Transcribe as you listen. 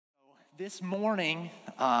This morning,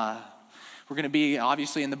 we're going to be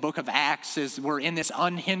obviously in the book of Acts as we're in this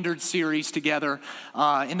unhindered series together.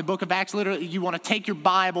 In the book of Acts, literally, you want to take your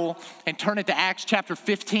Bible and turn it to Acts chapter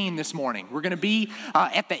 15 this morning. We're going to be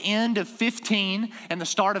at the end of 15 and the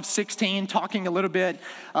start of 16, talking a little bit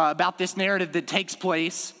about this narrative that takes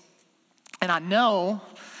place. And I know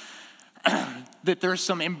that there's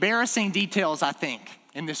some embarrassing details, I think,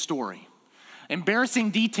 in this story.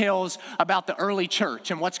 Embarrassing details about the early church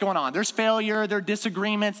and what's going on. There's failure, there are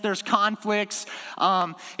disagreements, there's conflicts.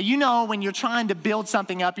 You know, when you're trying to build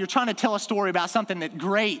something up, you're trying to tell a story about something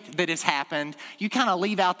great that has happened, you kind of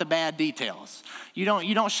leave out the bad details. You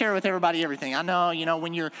don't share with everybody everything. I know,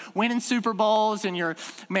 when you're winning Super Bowls and you're,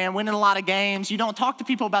 winning a lot of games, you don't talk to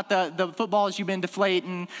people about the footballs you've been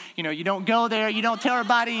deflating. You don't go there. You don't tell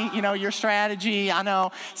everybody, your strategy. I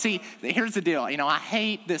know. See, here's the deal. I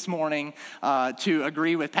hate this morning to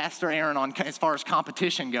agree with Pastor Aaron on as far as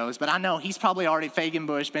competition goes, but I know he's probably already Fagan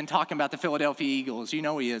Bush been talking about the Philadelphia Eagles. He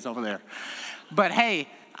is over there. But hey,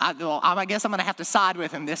 I guess I'm going to have to side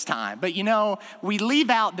with him this time. But we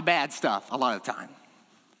leave out the bad stuff a lot of the time.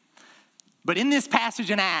 But in this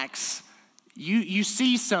passage in Acts, you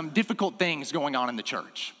see some difficult things going on in the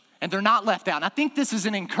church, and they're not left out. And I think this is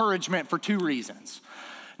an encouragement for two reasons.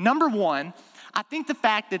 Number one, I think the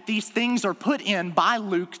fact that these things are put in by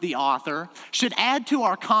Luke, the author, should add to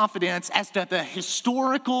our confidence as to the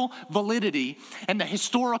historical validity and the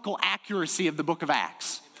historical accuracy of the book of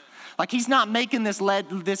Acts. Like he's not making this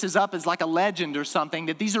is up as like a legend or something,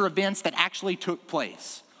 that these are events that actually took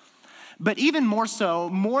place. But even more so,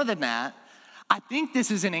 more than that, I think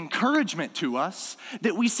this is an encouragement to us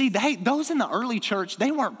that we see, hey, those in the early church,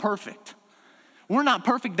 they weren't perfect. We're not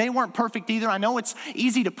perfect. They weren't perfect either. I know it's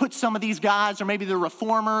easy to put some of these guys or maybe the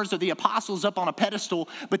reformers or the apostles up on a pedestal,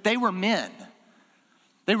 but they were men.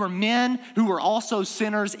 They were men who were also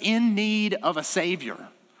sinners in need of a Savior.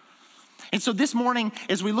 And so this morning,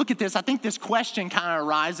 as we look at this, I think this question kind of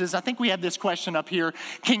arises. I think we have this question up here.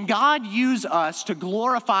 Can God use us to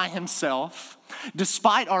glorify himself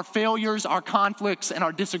despite our failures, our conflicts, and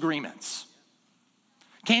our disagreements?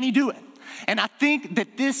 Can he do it? And I think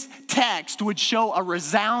that this text would show a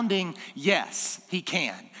resounding yes, he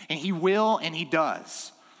can, and he will, and he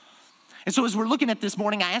does. And so as we're looking at this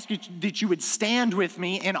morning, I ask you that you would stand with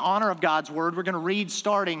me in honor of God's word. We're going to read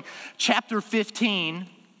starting chapter 15,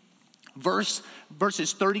 verses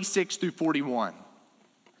 36 through 41. It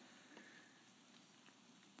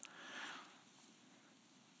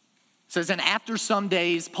says, "And after some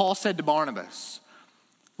days, Paul said to Barnabas,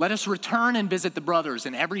 'Let us return and visit the brothers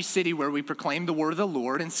in every city where we proclaim the word of the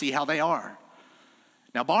Lord and see how they are.'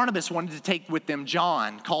 Now Barnabas wanted to take with them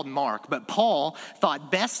John, called Mark, but Paul thought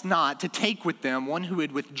best not to take with them one who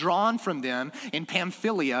had withdrawn from them in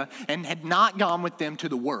Pamphylia and had not gone with them to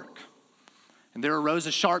the work. And there arose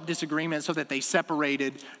a sharp disagreement so that they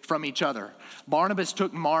separated from each other. Barnabas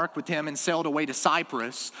took Mark with him and sailed away to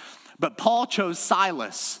Cyprus, but Paul chose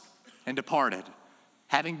Silas and departed,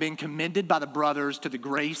 having been commended by the brothers to the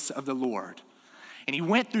grace of the Lord. And he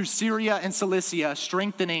went through Syria and Cilicia,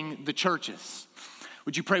 strengthening the churches."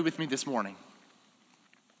 Would you pray with me this morning?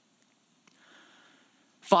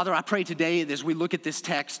 Father, I pray today that as we look at this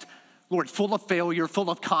text, Lord, full of failure, full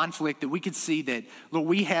of conflict, that we could see that, Lord,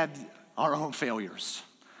 we have our own failures.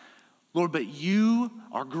 Lord, but you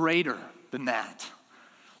are greater than that.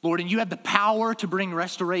 Lord, and you have the power to bring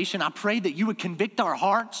restoration. I pray that you would convict our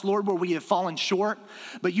hearts, Lord, where we have fallen short,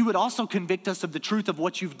 but you would also convict us of the truth of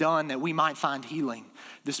what you've done, that we might find healing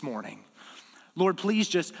this morning. Lord, please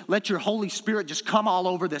just let your Holy Spirit just come all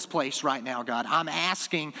over this place right now, God. I'm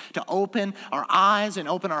asking to open our eyes and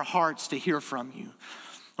open our hearts to hear from you.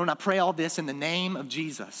 Lord, I pray all this in the name of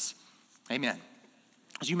Jesus. Amen.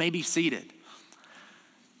 As you may be seated.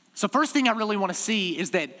 So first thing I really want to see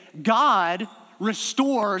is that God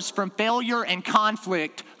restores from failure and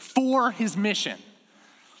conflict for his mission.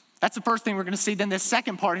 That's the first thing we're going to see. Then the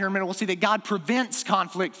second part here in a minute, we'll see that God prevents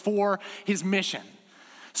conflict for his mission.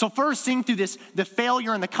 So first, seeing through the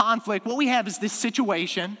failure and the conflict, what we have is this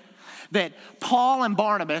situation that Paul and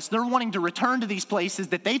Barnabas, they're wanting to return to these places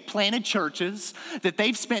that they've planted churches, that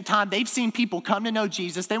they've spent time, they've seen people come to know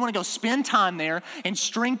Jesus. They want to go spend time there and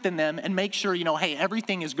strengthen them and make sure, hey,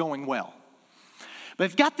 everything is going well. But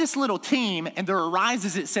they've got this little team, and there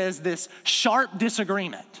arises, it says, this sharp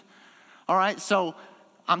disagreement. All right, so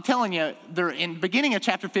I'm telling you, in the beginning of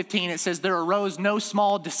chapter 15, it says there arose no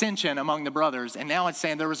small dissension among the brothers, and now it's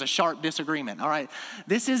saying there was a sharp disagreement. All right,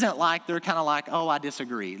 this isn't like they're kind of like, oh, I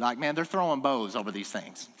disagree. Like, man, they're throwing bows over these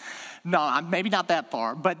things. No, maybe not that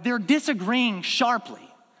far, but they're disagreeing sharply.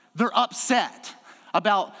 They're upset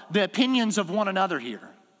about the opinions of one another here.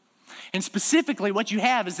 And specifically, what you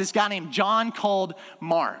have is this guy named John called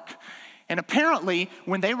Mark. And apparently,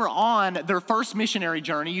 when they were on their first missionary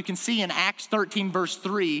journey, you can see in Acts 13, verse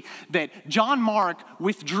 3, that John Mark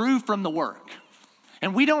withdrew from the work.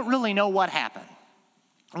 And we don't really know what happened.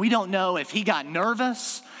 We don't know if he got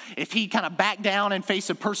nervous, if he kind of backed down in face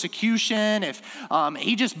of persecution, if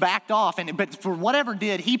he just backed off. But for whatever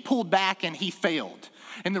did, he pulled back and he failed.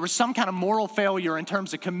 And there was some kind of moral failure in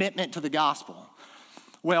terms of commitment to the gospel.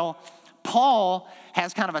 Well, Paul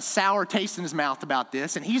has kind of a sour taste in his mouth about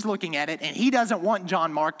this, and he's looking at it, and he doesn't want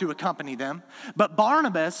John Mark to accompany them. But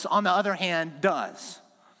Barnabas, on the other hand, does.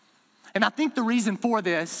 And I think the reason for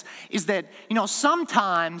this is that,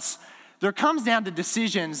 sometimes there comes down to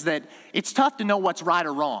decisions that it's tough to know what's right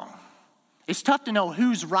or wrong. It's tough to know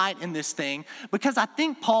who's right in this thing, because I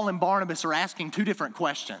think Paul and Barnabas are asking two different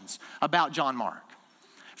questions about John Mark.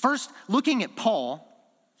 First, looking at Paul,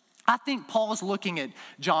 I think Paul's looking at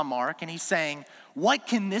John Mark and he's saying, what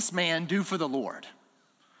can this man do for the Lord?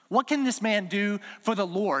 What can this man do for the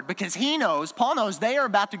Lord? Because Paul knows they are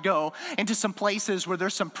about to go into some places where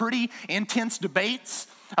there's some pretty intense debates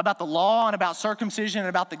about the law and about circumcision and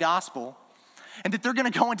about the gospel. And that they're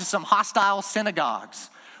going to go into some hostile synagogues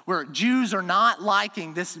where Jews are not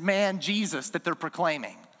liking this man Jesus that they're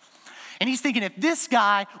proclaiming. And he's thinking, if this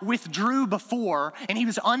guy withdrew before and he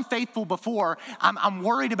was unfaithful before, I'm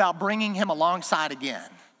worried about bringing him alongside again.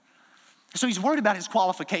 So he's worried about his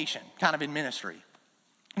qualification kind of in ministry.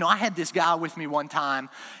 I had this guy with me one time,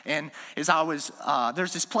 and as I was,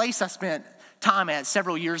 there's this place I spent time at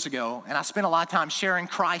several years ago, and I spent a lot of time sharing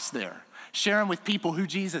Christ there, sharing with people who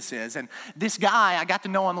Jesus is. And this guy, I got to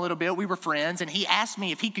know him a little bit. We were friends, and he asked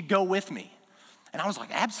me if he could go with me. And I was like,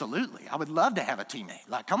 absolutely. I would love to have a teammate.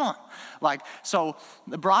 Like, come on. So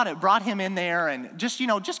brought him in there and just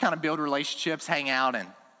kind of build relationships, hang out. And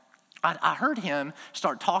I heard him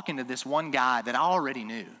start talking to this one guy that I already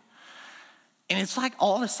knew. And it's like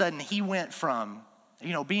all of a sudden he went from,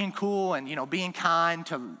 being cool and, being kind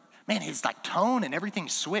to, man, his tone and everything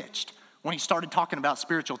switched when he started talking about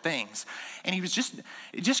spiritual things. And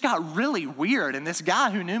it just got really weird. And this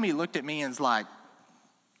guy who knew me looked at me and was like,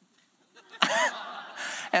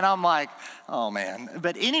 and I'm like, oh man.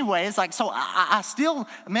 But anyway, so I still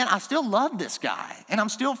love this guy. And I'm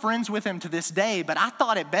still friends with him to this day. But I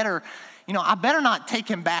thought I better not take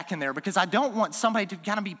him back in there, because I don't want somebody to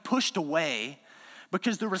kind of be pushed away,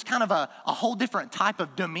 because there was kind of a whole different type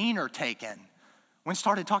of demeanor taken when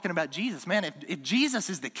started talking about Jesus. Man, if Jesus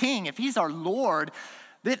is the king, if he's our Lord,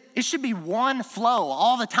 that it should be one flow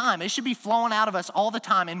all the time. It should be flowing out of us all the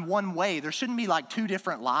time in one way. There shouldn't be like two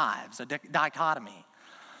different lives, a dichotomy.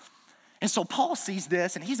 And so Paul sees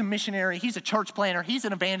this, and he's a missionary, he's a church planner, he's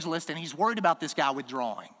an evangelist, and he's worried about this guy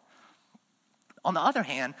withdrawing. On the other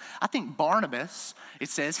hand, I think Barnabas, it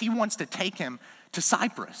says, he wants to take him to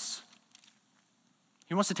Cyprus.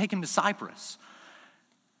 He wants to take him to Cyprus.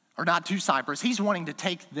 Or not to Cyprus. He's wanting to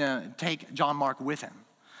take John Mark with him.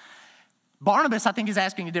 Barnabas, I think, is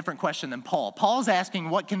asking a different question than Paul. Paul's asking,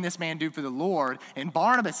 what can this man do for the Lord? And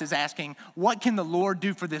Barnabas is asking, what can the Lord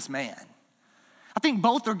do for this man? I think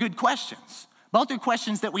both are good questions. Both are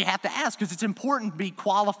questions that we have to ask, because it's important to be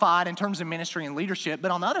qualified in terms of ministry and leadership.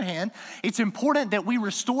 But on the other hand, it's important that we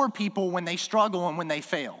restore people when they struggle and when they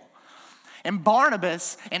fail. And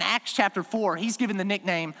Barnabas, in Acts chapter 4, he's given the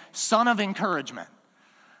nickname Son of Encouragement.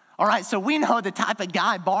 All right, so we know the type of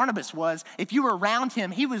guy Barnabas was. If you were around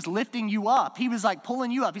him, he was lifting you up. He was like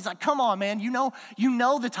pulling you up. He's like, come on, man. You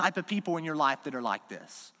know the type of people in your life that are like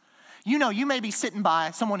this. You may be sitting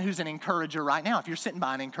by someone who's an encourager right now. If you're sitting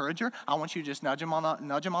by an encourager, I want you to just nudge him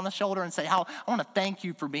on the shoulder and say, I want to thank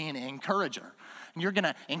you for being an encourager. And you're going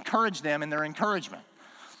to encourage them in their encouragement,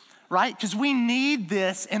 right? Because we need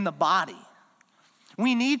this in the body.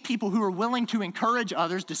 We need people who are willing to encourage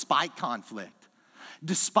others despite conflict,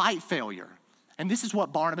 despite failure. And this is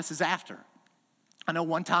what Barnabas is after. I know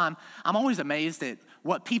one time, I'm always amazed at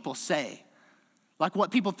what people say, like what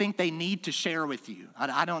people think they need to share with you.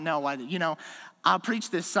 I don't know. I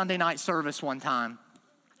preached this Sunday night service one time,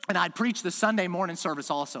 and I'd preached the Sunday morning service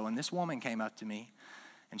also, and this woman came up to me,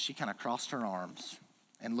 and she kind of crossed her arms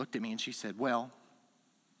and looked at me, and she said, well,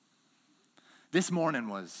 this morning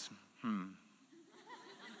was,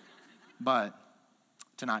 but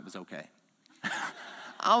tonight was okay.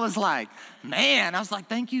 I was like,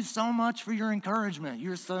 thank you so much for your encouragement.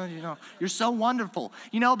 You're so wonderful.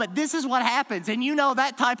 But this is what happens. And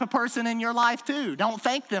that type of person in your life too. Don't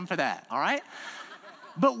thank them for that, all right?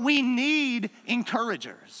 But we need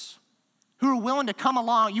encouragers who are willing to come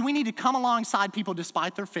along. We need to come alongside people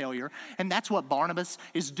despite their failure. And that's what Barnabas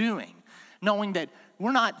is doing, knowing that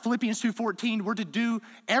we're not, Philippians 2:14, we're to do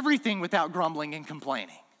everything without grumbling and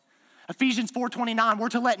complaining. Ephesians 4:29, we're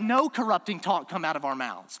to let no corrupting talk come out of our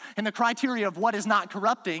mouths. And the criteria of what is not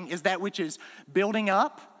corrupting is that which is building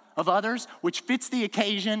up of others, which fits the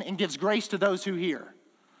occasion and gives grace to those who hear,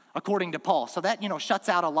 according to Paul. So that, shuts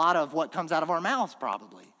out a lot of what comes out of our mouths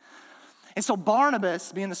probably. And so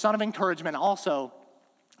Barnabas, being the son of encouragement, also,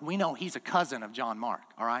 we know he's a cousin of John Mark,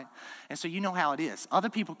 all right? And so you know how it is. Other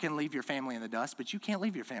people can leave your family in the dust, but you can't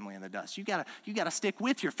leave your family in the dust. You gotta stick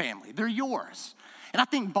with your family. They're yours. And I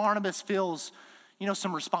think Barnabas feels,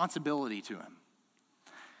 some responsibility to him.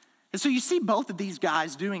 And so you see both of these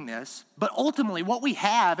guys doing this, but ultimately what we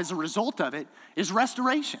have as a result of it is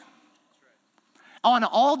restoration. On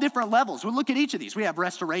all different levels. We'll look at each of these. We have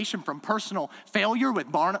restoration from personal failure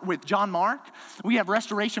with John Mark. We have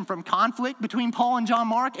restoration from conflict between Paul and John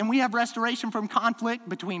Mark. And we have restoration from conflict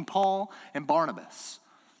between Paul and Barnabas.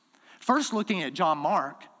 First, looking at John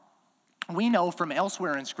Mark, we know from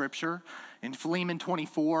elsewhere in Scripture, in Philemon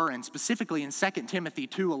 24 and specifically in 2 Timothy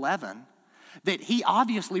 2:11, that he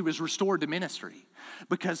obviously was restored to ministry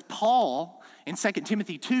because Paul in 2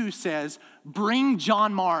 Timothy 2 says, bring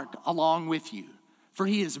John Mark along with you, for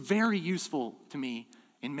he is very useful to me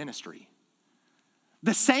in ministry.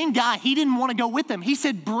 The same guy, he didn't want to go with him. He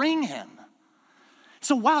said, bring him.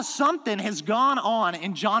 So while something has gone on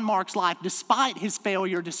in John Mark's life, despite his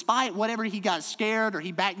failure, despite whatever he got scared or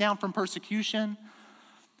he backed down from persecution,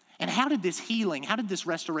 and how did this healing, how did this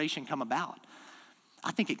restoration come about?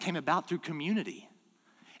 I think it came about through community.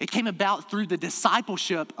 It came about through the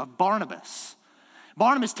discipleship of Barnabas.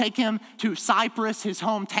 Barnabas took him to Cyprus, his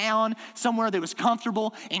hometown, somewhere that was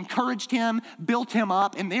comfortable, encouraged him, built him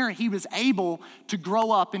up, and there he was able to grow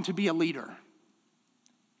up and to be a leader,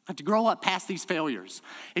 to grow up past these failures.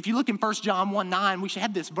 If you look in 1 John 1:9, we should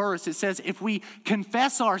have this verse. It says, if we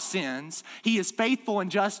confess our sins, he is faithful and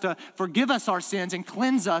just to forgive us our sins and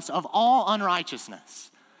cleanse us of all unrighteousness.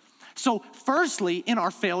 So firstly, in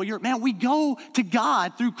our failure, we go to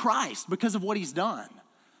God through Christ because of what he's done.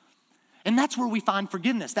 And that's where we find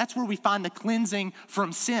forgiveness. That's where we find the cleansing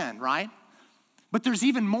from sin, right? But there's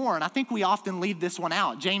even more, and I think we often leave this one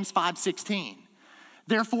out. James 5:16.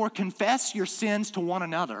 Therefore, confess your sins to one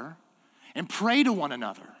another and pray to one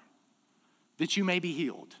another that you may be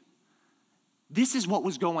healed. This is what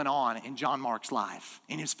was going on in John Mark's life,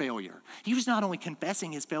 in his failure. He was not only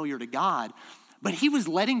confessing his failure to God, but he was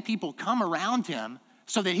letting people come around him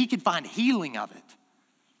so that he could find healing of it.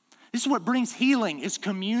 This is what brings healing, is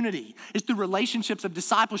community. It's the relationships of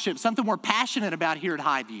discipleship, something we're passionate about here at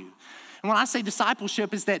Highview. And when I say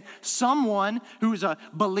discipleship, is that someone who is a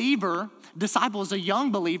believer, disciple is a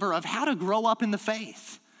young believer of how to grow up in the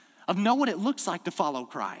faith, of know what it looks like to follow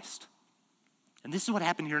Christ. And this is what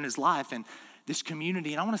happened here in his life and this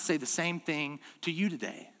community. And I want to say the same thing to you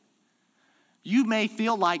today. You may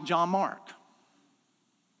feel like John Mark.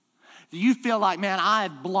 You feel like, man,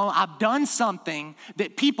 I've done something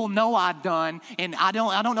that people know I've done, and I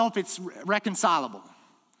don't know if it's reconcilable.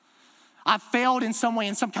 I've failed in some way,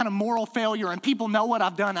 in some kind of moral failure, and people know what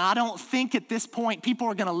I've done, and I don't think at this point people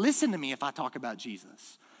are going to listen to me if I talk about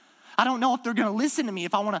Jesus. I don't know if they're going to listen to me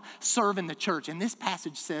if I want to serve in the church. And this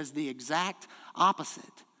passage says the exact opposite.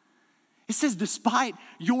 It says, despite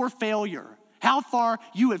your failure, how far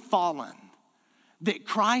you have fallen, that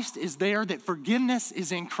Christ is there, that forgiveness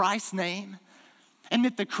is in Christ's name, and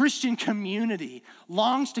that the Christian community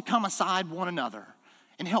longs to come aside one another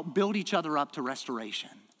and help build each other up to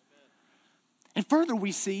restoration. And further,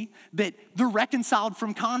 we see that they're reconciled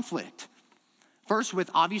from conflict. First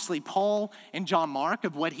with obviously Paul and John Mark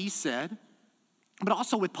of what he said, but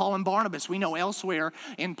also with Paul and Barnabas. We know elsewhere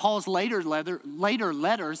in Paul's later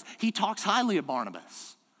letters, he talks highly of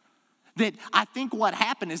Barnabas. That I think what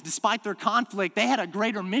happened is despite their conflict, they had a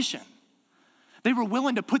greater mission. They were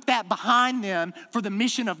willing to put that behind them for the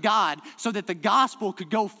mission of God so that the gospel could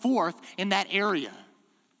go forth in that area,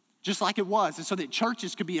 just like it was, and so that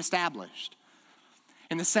churches could be established.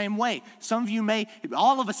 In the same way, some of you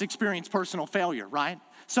all of us experience personal failure, right?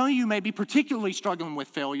 Some of you may be particularly struggling with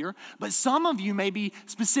failure, but some of you may be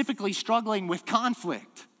specifically struggling with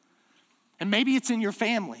conflict. And maybe it's in your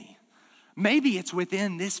family. Maybe it's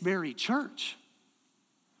within this very church.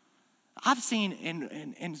 I've seen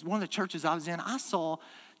in one of the churches I was in, I saw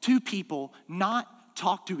two people not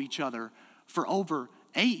talk to each other for over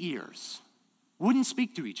 8 years. Wouldn't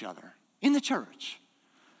speak to each other in the church.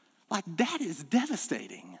 Like, that is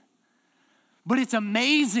devastating. But it's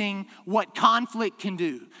amazing what conflict can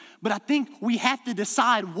do. But I think we have to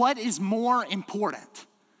decide what is more important.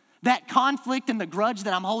 That conflict and the grudge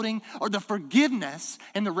that I'm holding, or the forgiveness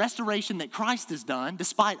and the restoration that Christ has done,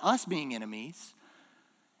 despite us being enemies.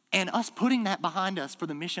 and us putting that behind us for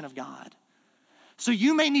the mission of God. So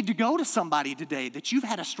you may need to go to somebody today that you've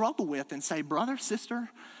had a struggle with and say, brother, sister,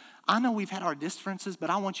 I know we've had our differences, but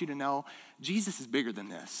I want you to know Jesus is bigger than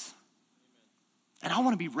this. And I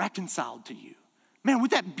want to be reconciled to you. Man,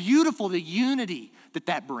 with that beautiful, the unity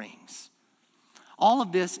that brings. All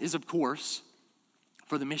of this is, of course,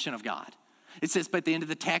 for the mission of God. It says at the end of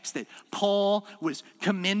the text that Paul was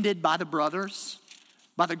commended by the brothers,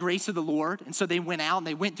 by the grace of the Lord. And so they went out and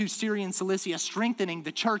they went through Syria and Cilicia, strengthening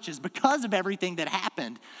the churches. Because of everything that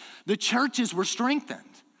happened, the churches were strengthened.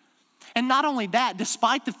 And not only that,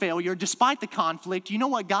 despite the failure, despite the conflict, you know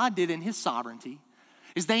what God did in his sovereignty?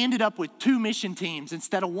 Is they ended up with 2 mission teams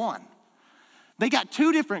instead of 1. They got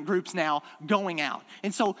 2 different groups now going out.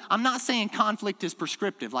 And so I'm not saying conflict is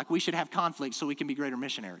prescriptive, like we should have conflict so we can be greater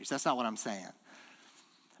missionaries. That's not what I'm saying.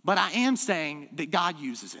 But I am saying that God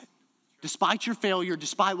uses it, despite your failure,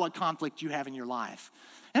 despite what conflict you have in your life.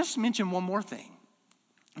 And I'll just mention one more thing.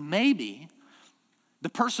 Maybe the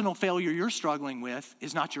personal failure you're struggling with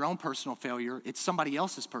is not your own personal failure, it's somebody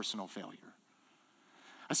else's personal failure.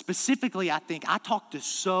 Specifically, I think I talk to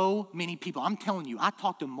so many people. I'm telling you, I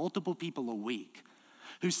talk to multiple people a week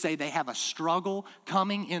who say they have a struggle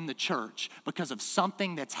coming in the church because of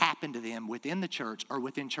something that's happened to them within the church or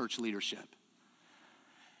within church leadership.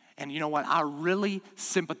 And you know what? I really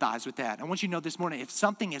sympathize with that. I want you to know this morning, if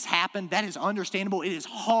something has happened, that is understandable. It is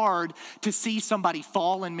hard to see somebody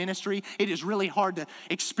fall in ministry. It is really hard to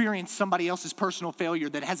experience somebody else's personal failure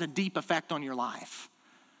that has a deep effect on your life.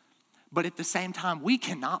 But at the same time, we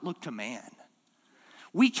cannot look to man.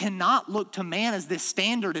 We cannot look to man as this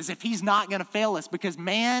standard, as if he's not going to fail us, because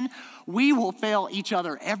man, we will fail each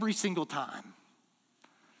other every single time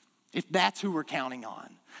if that's who we're counting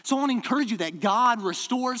on. So I want to encourage you that God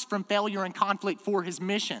restores from failure and conflict for his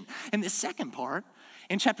mission. And the second part,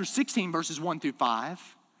 in chapter 16, verses 1 through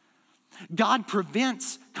 5, God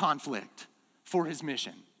prevents conflict for his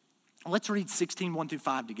mission. Let's read 16, 1 through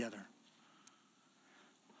 5 together.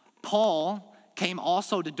 Paul came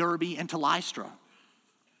also to Derbe and to Lystra.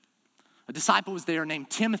 A disciple was there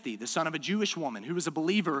named Timothy, the son of a Jewish woman who was a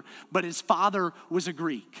believer, but his father was a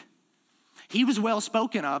Greek. He was well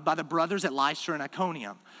spoken of by the brothers at Lystra and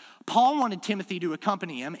Iconium. Paul wanted Timothy to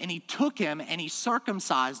accompany him, and he took him and he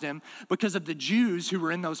circumcised him because of the Jews who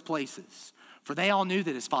were in those places, for they all knew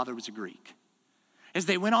that his father was a Greek. As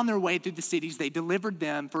they went on their way through the cities, they delivered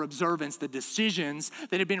them for observance the decisions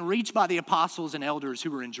that had been reached by the apostles and elders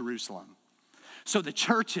who were in Jerusalem. So the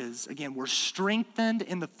churches, again, were strengthened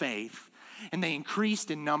in the faith, and they increased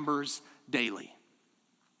in numbers daily.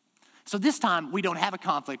 So this time, we don't have a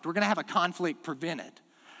conflict. We're going to have a conflict prevented,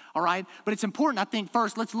 all right? But it's important, I think,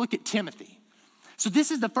 first, let's look at Timothy. So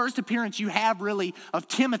this is the first appearance you have really of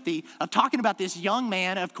Timothy, of talking about this young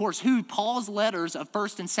man, of course, who Paul's letters of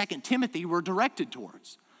 1st and 2nd Timothy were directed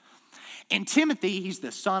towards. And Timothy, he's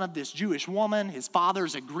the son of this Jewish woman. His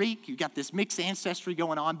father's a Greek. You got this mixed ancestry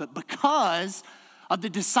going on. But because of the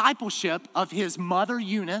discipleship of his mother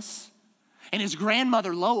Eunice and his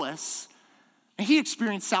grandmother Lois, he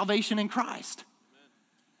experienced salvation in Christ.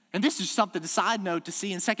 And this is something, a side note to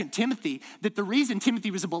see in 2 Timothy, that the reason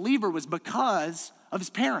Timothy was a believer was because of his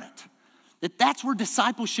parent. That's where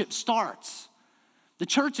discipleship starts. The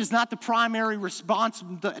church is not the primary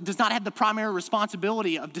does not have the primary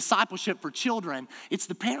responsibility of discipleship for children. It's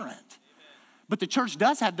the parent. Amen. But the church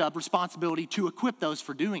does have the responsibility to equip those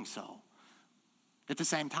for doing so at the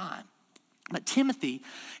same time. But Timothy,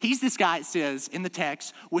 he's this guy, it says in the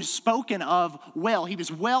text, was spoken of well. He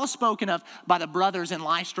was well spoken of by the brothers in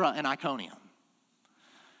Lystra and Iconium.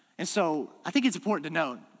 And so I think it's important to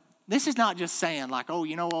note, this is not just saying like, oh,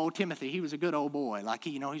 you know, old Timothy, he was a good old boy. Like,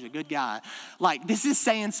 he's a good guy. Like, this is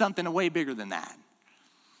saying something way bigger than that.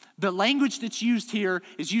 The language that's used here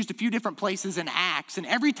is used a few different places in Acts, and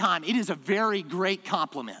every time it is a very great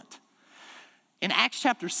compliment. In Acts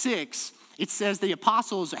chapter 6, it says the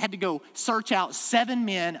apostles had to go search out 7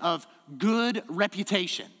 men of good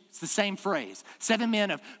reputation. It's the same phrase. 7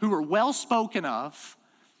 men who were well spoken of,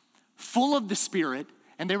 full of the Spirit,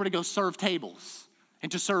 and they were to go serve tables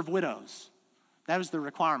and to serve widows. That was the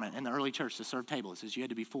requirement in the early church to serve tables, is you had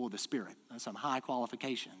to be full of the Spirit. That's some high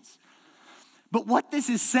qualifications. But what this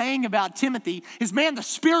is saying about Timothy is, man, the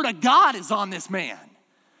Spirit of God is on this man.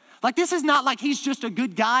 Like, this is not like he's just a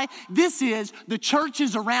good guy. This is, the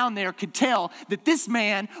churches around there could tell that this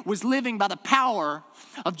man was living by the power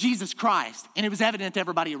of Jesus Christ, and it was evident to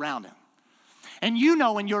everybody around him. And you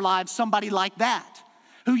know in your lives somebody like that,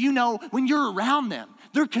 who you know when you're around them,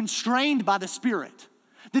 they're constrained by the Spirit,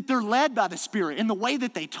 that they're led by the Spirit in the way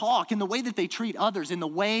that they talk, in the way that they treat others, in the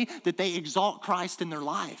way that they exalt Christ in their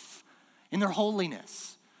life, in their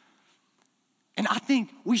holiness. And I think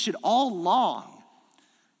we should all long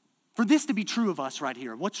for this to be true of us right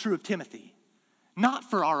here. What's true of Timothy? Not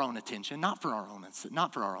for our own attention, not for our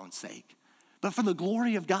own sake, but for the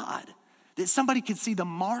glory of God. That somebody could see the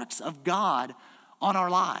marks of God on our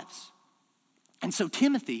lives. And so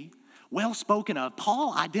Timothy, well spoken of,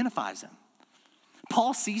 Paul identifies him.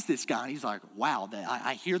 Paul sees this guy and he's like, wow,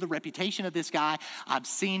 I hear the reputation of this guy. I've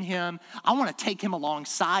seen him. I want to take him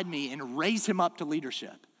alongside me and raise him up to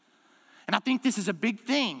leadership. And I think this is a big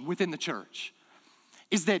thing within the church,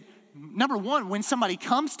 is that, number one, when somebody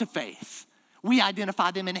comes to faith, we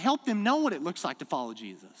identify them and help them know what it looks like to follow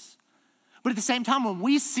Jesus. But at the same time, when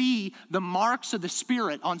we see the marks of the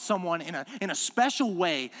Spirit on someone in a special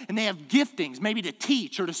way, and they have giftings, maybe to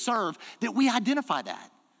teach or to serve, that we identify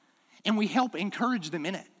that. And we help encourage them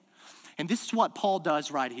in it. And this is what Paul does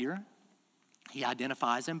right here. He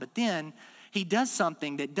identifies him, but then he does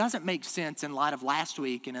something that doesn't make sense in light of last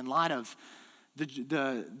week and in light of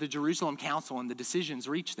the Jerusalem council and the decisions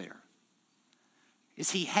reached there. Is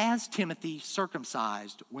he has Timothy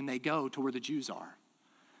circumcised when they go to where the Jews are.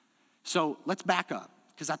 So let's back up,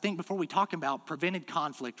 because I think before we talk about prevented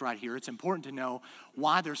conflict right here, it's important to know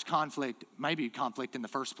why there's conflict, maybe conflict in the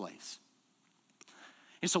first place.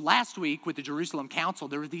 And so last week with the Jerusalem council,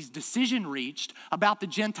 there were these decisions reached about the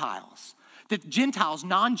Gentiles, that Gentiles,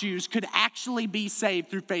 non-Jews, could actually be saved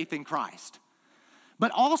through faith in Christ,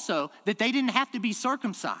 but also that they didn't have to be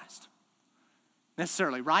circumcised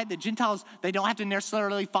necessarily, right? The Gentiles, they don't have to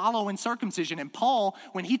necessarily follow in circumcision. And Paul,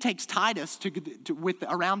 when he takes Titus with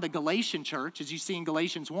around the Galatian church, as you see in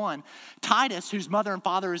Galatians 1, Titus, whose mother and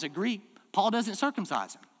father is a Greek, Paul doesn't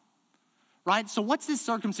circumcise him. Right? So what's this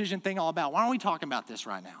circumcision thing all about? Why aren't we talking about this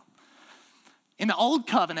right now? In the old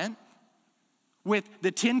covenant, with the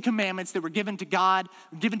 10 commandments that were given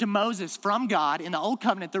to Moses from God, in the old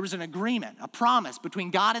covenant, there was an agreement, a promise between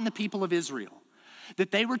God and the people of Israel, that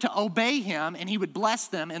they were to obey him and he would bless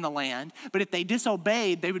them in the land, but if they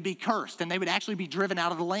disobeyed, they would be cursed and they would actually be driven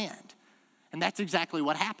out of the land. And that's exactly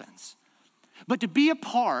what happens. But to be a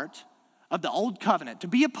part of the old covenant, to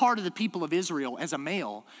be a part of the people of Israel as a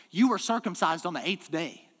male, you were circumcised on the 8th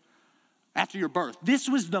day after your birth. This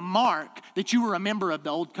was the mark that you were a member of the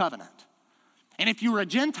old covenant. And if you were a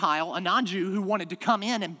Gentile, a non-Jew who wanted to come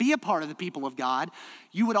in and be a part of the people of God,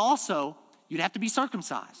 you'd have to be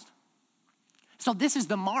circumcised. So this is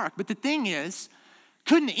the mark. But the thing is,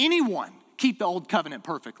 couldn't anyone keep the old covenant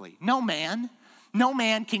perfectly? No man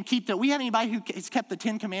can keep we have anybody who has kept the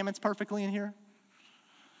 10 commandments perfectly in here?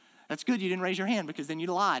 That's good you didn't raise your hand, because then you'd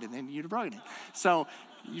have lied and then you'd have broken it. So,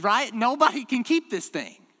 right? Nobody can keep this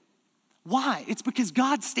thing. Why? It's because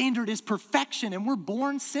God's standard is perfection and we're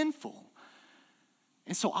born sinful.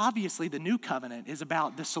 And so obviously the new covenant is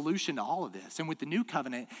about the solution to all of this. And with the new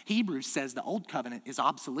covenant, Hebrews says the old covenant is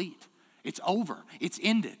obsolete. It's over. It's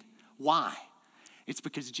ended. Why? It's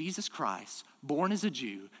because Jesus Christ, born as a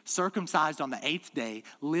Jew, circumcised on the 8th day,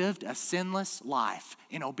 lived a sinless life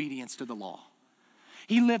in obedience to the law.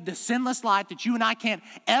 He lived a sinless life that you and I can't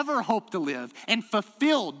ever hope to live, and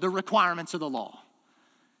fulfilled the requirements of the law.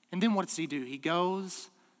 And then what does he do? He goes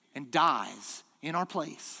and dies in our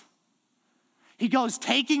place. He goes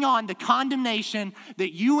taking on the condemnation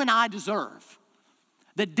that you and I deserve.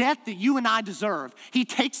 The death that you and I deserve. He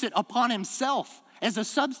takes it upon himself as a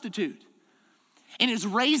substitute and is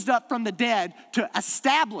raised up from the dead to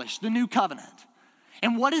establish the new covenant.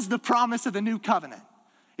 And what is the promise of the new covenant?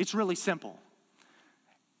 It's really simple.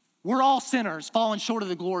 We're all sinners falling short of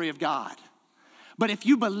the glory of God. But if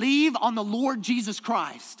you believe on the Lord Jesus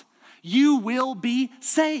Christ, you will be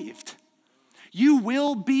saved. You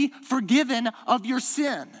will be forgiven of your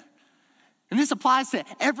sin. And this applies to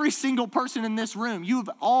every single person in this room.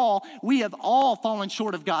 We have all fallen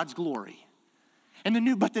short of God's glory.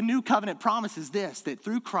 But the new covenant promises this, that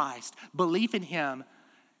through Christ, belief in him,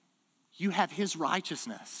 you have his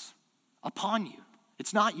righteousness upon you.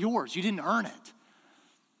 It's not yours. You didn't earn it.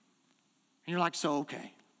 And you're like, so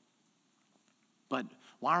okay. But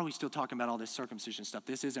why are we still talking about all this circumcision stuff?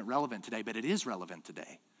 This isn't relevant today, but it is relevant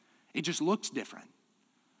today. It just looks different.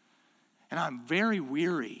 And I'm very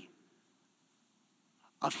weary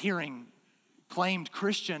of hearing claimed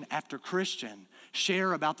Christian after Christian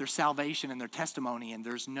share about their salvation and their testimony, and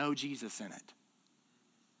there's no Jesus in it.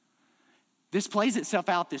 This plays itself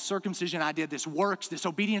out, this circumcision idea, this works, this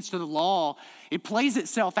obedience to the law. It plays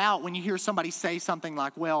itself out when you hear somebody say something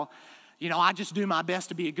like, well, I just do my best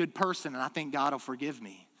to be a good person and I think God will forgive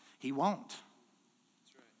me. He won't.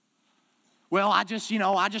 That's right. Well, I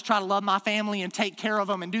just try to love my family and take care of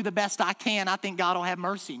them and do the best I can. I think God will have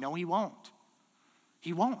mercy. No, he won't.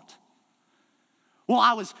 He won't. Well,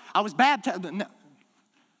 I was baptized. No.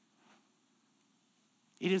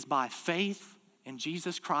 It is by faith in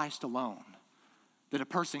Jesus Christ alone that a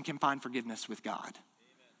person can find forgiveness with God. Amen.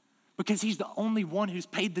 Because he's the only one who's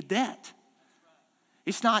paid the debt.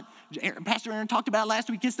 It's not, Pastor Aaron talked about it last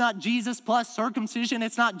week, it's not Jesus plus circumcision.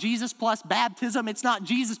 It's not Jesus plus baptism. It's not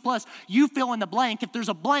Jesus plus you fill in the blank. If there's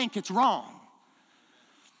a blank, it's wrong.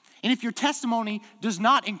 And if your testimony does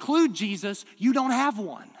not include Jesus, you don't have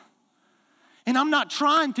one. And I'm not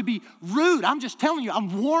trying to be rude. I'm just telling you,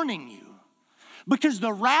 I'm warning you. Because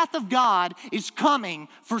the wrath of God is coming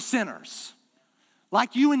for sinners.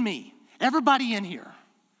 Like you and me, everybody in here.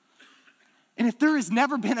 And if there has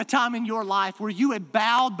never been a time in your life where you have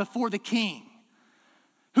bowed before the King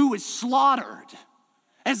who was slaughtered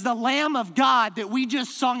as the Lamb of God that we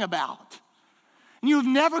just sung about, and you have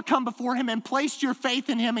never come before him and placed your faith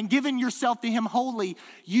in him and given yourself to him wholly,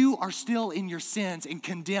 you are still in your sins and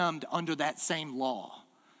condemned under that same law.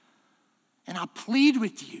 And I plead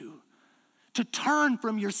with you to turn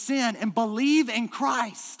from your sin and believe in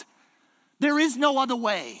Christ. There is no other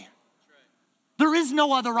way. There is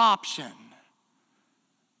no other option.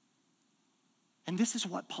 And this is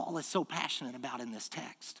what Paul is so passionate about in this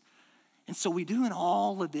text. And so we do in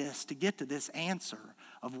all of this to get to this answer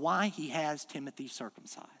of why he has Timothy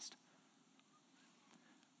circumcised.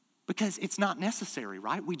 Because it's not necessary,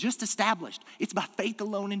 right? We just established it's by faith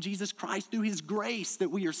alone in Jesus Christ through his grace that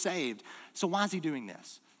we are saved. So why is he doing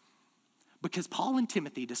this? Because Paul and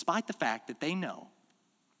Timothy, despite the fact that they know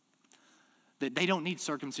that they don't need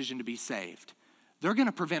circumcision to be saved, they're going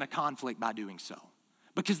to prevent a conflict by doing so.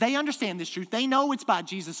 Because they understand this truth. They know it's by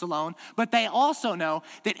Jesus alone, but they also know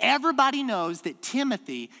that everybody knows that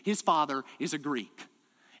Timothy, his father, is a Greek.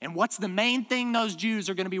 And what's the main thing those Jews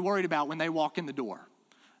are going to be worried about when they walk in the door?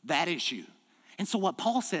 That issue. And so what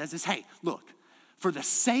Paul says is, hey, look, for the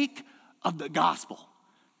sake of the gospel,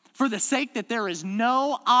 for the sake that there is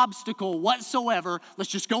no obstacle whatsoever,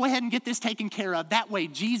 let's just go ahead and get this taken care of. That way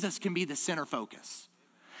Jesus can be the center focus.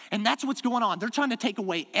 And that's what's going on. They're trying to take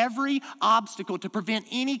away every obstacle to prevent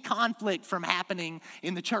any conflict from happening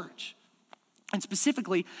in the church. And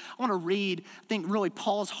specifically, I want to read, I think really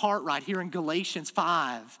Paul's heart right here in Galatians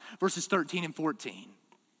 5, verses 13 and 14.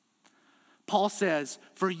 Paul says,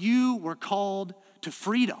 "For you were called to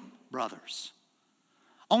freedom, brothers.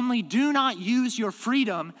 Only do not use your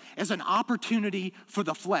freedom as an opportunity for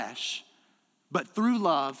the flesh, but through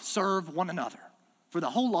love serve one another. For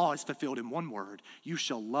the whole law is fulfilled in one word: you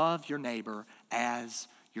shall love your neighbor as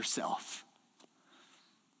yourself."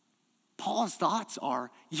 Paul's thoughts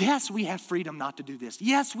are, yes, we have freedom not to do this.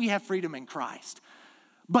 Yes, we have freedom in Christ.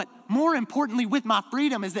 But more importantly, with my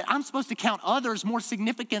freedom is that I'm supposed to count others more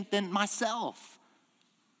significant than myself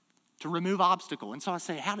to remove obstacle. And so I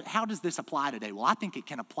say, how does this apply today? Well, I think it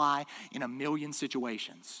can apply in a million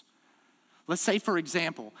situations. Let's say, for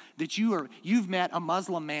example, that you've met a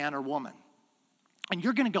Muslim man or woman. And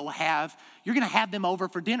you're going to have them over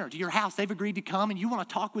for dinner to your house. They've agreed to come, and you want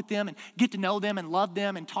to talk with them and get to know them and love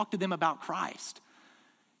them and talk to them about Christ.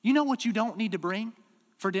 You know what you don't need to bring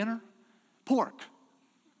for dinner? Pork.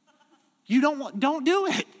 You don't do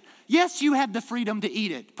it. Yes, you have the freedom to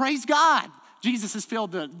eat it. Praise God. Jesus has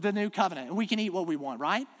filled the new covenant, and we can eat what we want,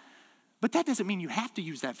 right? But that doesn't mean you have to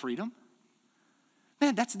use that freedom.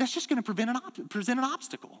 Man, that's just going to present an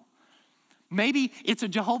obstacle. Maybe it's a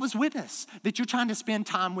Jehovah's Witness that you're trying to spend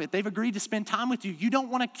time with. They've agreed to spend time with you. You don't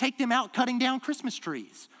want to take them out cutting down Christmas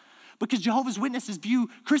trees because Jehovah's Witnesses view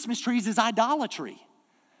Christmas trees as idolatry.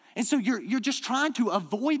 And so you're just trying to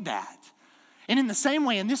avoid that. And in the same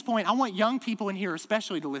way, in this point, I want young people in here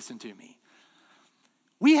especially to listen to me.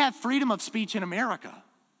 We have freedom of speech in America.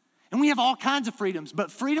 And we have all kinds of freedoms.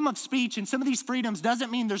 But freedom of speech and some of these freedoms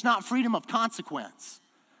doesn't mean there's not freedom of consequence.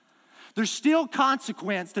 There's still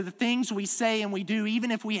consequence to the things we say and we do,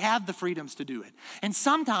 even if we have the freedoms to do it. And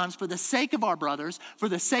sometimes, for the sake of our brothers, for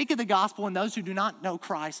the sake of the gospel and those who do not know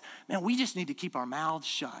Christ, man, we just need to keep our mouths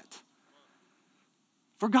shut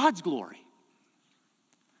for God's glory.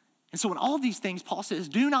 And so in all these things, Paul says,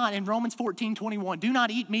 do not, in Romans 14:21, do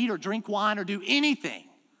not eat meat or drink wine or do anything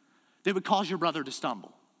that would cause your brother to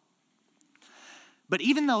stumble. But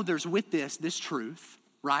even though there's with this truth,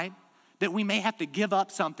 right, that we may have to give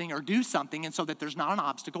up something or do something and so that there's not an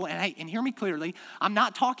obstacle. And hey, and hear me clearly, I'm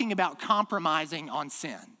not talking about compromising on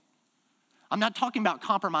sin. I'm not talking about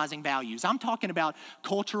compromising values. I'm talking about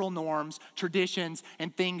cultural norms, traditions,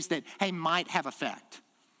 and things that, hey, might have effect.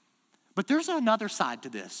 But there's another side to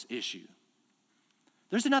this issue.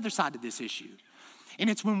 There's another side to this issue.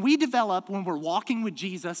 And it's when we're walking with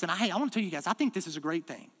Jesus, and I want to tell you guys, I think this is a great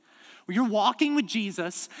thing. When you're walking with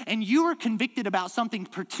Jesus and you are convicted about something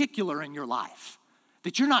particular in your life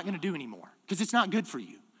that you're not going to do anymore because it's not good for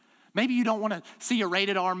you. Maybe you don't want to see a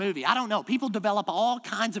rated R movie. I don't know. People develop all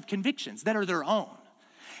kinds of convictions that are their own.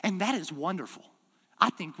 And that is wonderful. I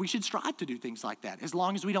think we should strive to do things like that as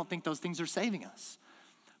long as we don't think those things are saving us.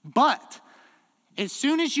 But as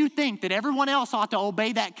soon as you think that everyone else ought to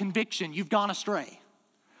obey that conviction, you've gone astray.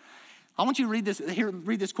 I want you to read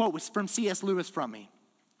this quote from C.S. Lewis from me.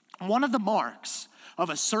 One of the marks of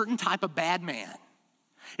a certain type of bad man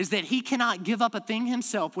is that he cannot give up a thing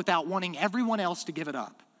himself without wanting everyone else to give it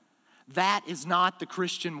up. That is not the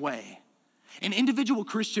Christian way. An individual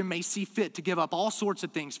Christian may see fit to give up all sorts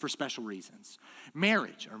of things for special reasons.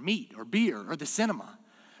 Marriage or meat or beer or the cinema.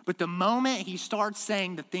 But the moment he starts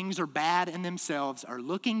saying that things are bad in themselves or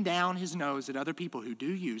looking down his nose at other people who do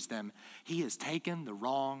use them, he has taken the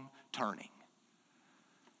wrong turning.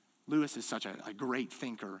 Lewis is such a great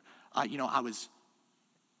thinker. I was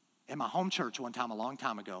in my home church one time a long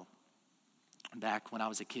time ago, back when I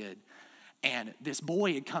was a kid. And this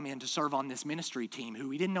boy had come in to serve on this ministry team who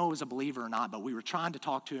we didn't know was a believer or not, but we were trying to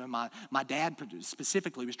talk to him. My dad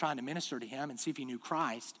specifically was trying to minister to him and see if he knew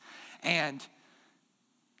Christ. And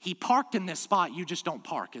he parked in this spot you just don't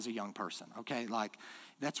park as a young person, okay? Like,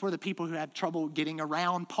 that's where the people who have trouble getting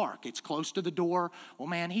around park. It's close to the door. Well,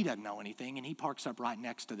 man, he doesn't know anything, and he parks up right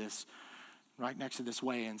next to this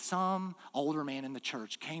way. And some older man in the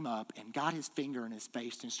church came up and got his finger in his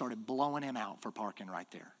face and started blowing him out for parking right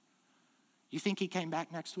there. You think he came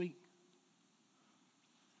back next week?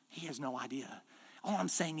 He has no idea. All I'm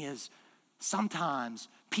saying is sometimes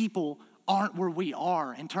people aren't where we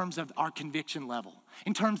are in terms of our conviction level,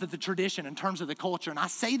 in terms of the tradition, in terms of the culture. And I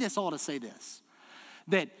say this all to say this,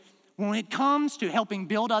 that when it comes to helping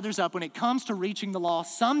build others up, when it comes to reaching the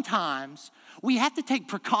lost, sometimes we have to take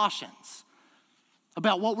precautions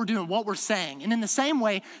about what we're doing, what we're saying. And in the same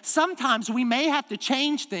way, sometimes we may have to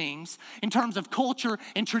change things in terms of culture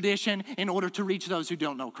and tradition in order to reach those who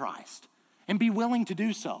don't know Christ and be willing to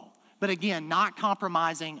do so. But again, not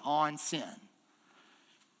compromising on sin.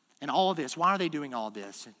 And all this, why are they doing all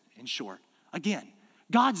this in short? Again,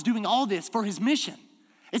 God's doing all this for his mission.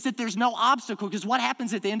 It's that there's no obstacle, because what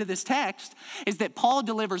happens at the end of this text is that Paul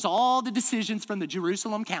delivers all the decisions from the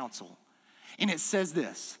Jerusalem council. And it says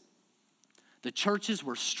this: the churches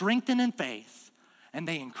were strengthened in faith, and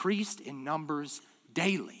they increased in numbers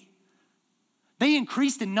daily. They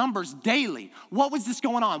increased in numbers daily. What was this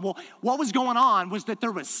going on? Well, what was going on was that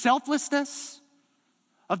there was selflessness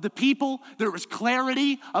of the people, there was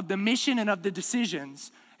clarity of the mission and of the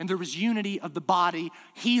decisions, and there was unity of the body,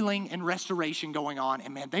 healing and restoration going on.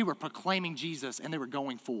 And man, they were proclaiming Jesus and they were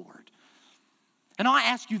going forward. And I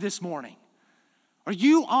ask you this morning, are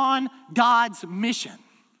you on God's mission?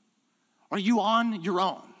 Are you on your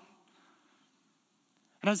own?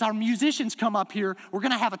 And as our musicians come up here, we're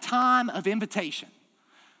gonna have a time of invitation.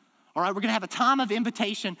 All right, we're gonna have a time of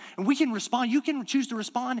invitation, and we can respond. You can choose to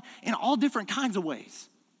respond in all different kinds of ways.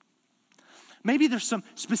 Maybe there's some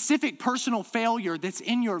specific personal failure that's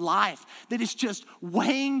in your life that is just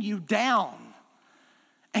weighing you down,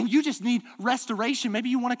 and you just need restoration. Maybe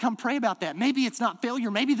you wanna come pray about that. Maybe it's not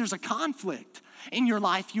failure. Maybe there's a conflict in your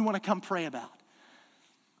life you wanna come pray about.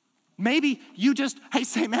 Maybe you just,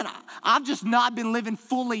 say, man, I've just not been living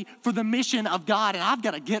fully for the mission of God, and I've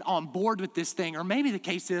got to get on board with this thing. Or maybe the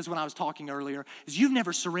case is, when I was talking earlier, is you've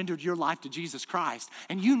never surrendered your life to Jesus Christ.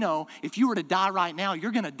 And you know, if you were to die right now, you're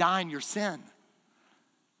going to die in your sin.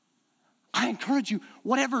 I encourage you,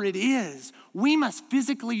 whatever it is, we must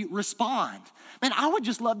physically respond. Man, I would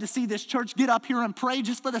just love to see this church get up here and pray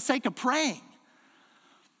just for the sake of praying.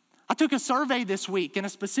 I took a survey this week in a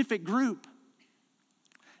specific group,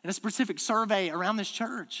 in a specific survey around this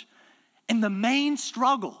church. And the main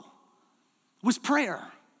struggle was prayer,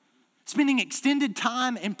 spending extended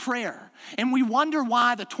time in prayer. And we wonder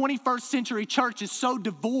why the 21st century church is so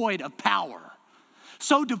devoid of power,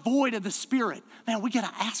 so devoid of the Spirit. Man, we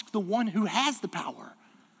gotta ask the one who has the power,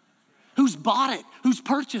 who's bought it, who's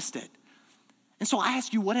purchased it. And so I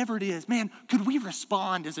ask you, whatever it is, man, could we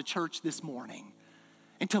respond as a church this morning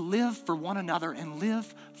and to live for one another and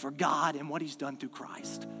live for God and what he's done through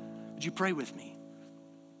Christ? Would you pray with me?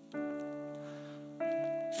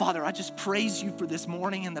 Father, I just praise you for this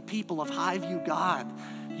morning and the people of Highview. God,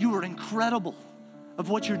 you are incredible of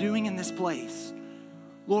what you're doing in this place.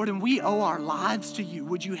 Lord, and we owe our lives to you.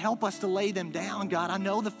 Would you help us to lay them down, God? I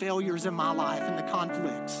know the failures in my life and the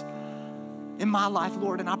conflicts in my life,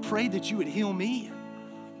 Lord, and I pray that you would heal me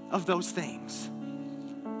of those things.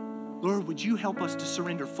 Lord, would you help us to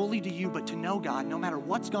surrender fully to you, but to know, God, no matter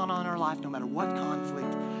what's gone on in our life, no matter what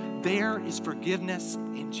conflict, there is forgiveness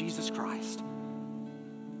in Jesus Christ.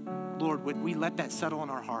 Lord, would we let that settle in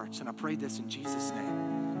our hearts? And I pray this in Jesus' name.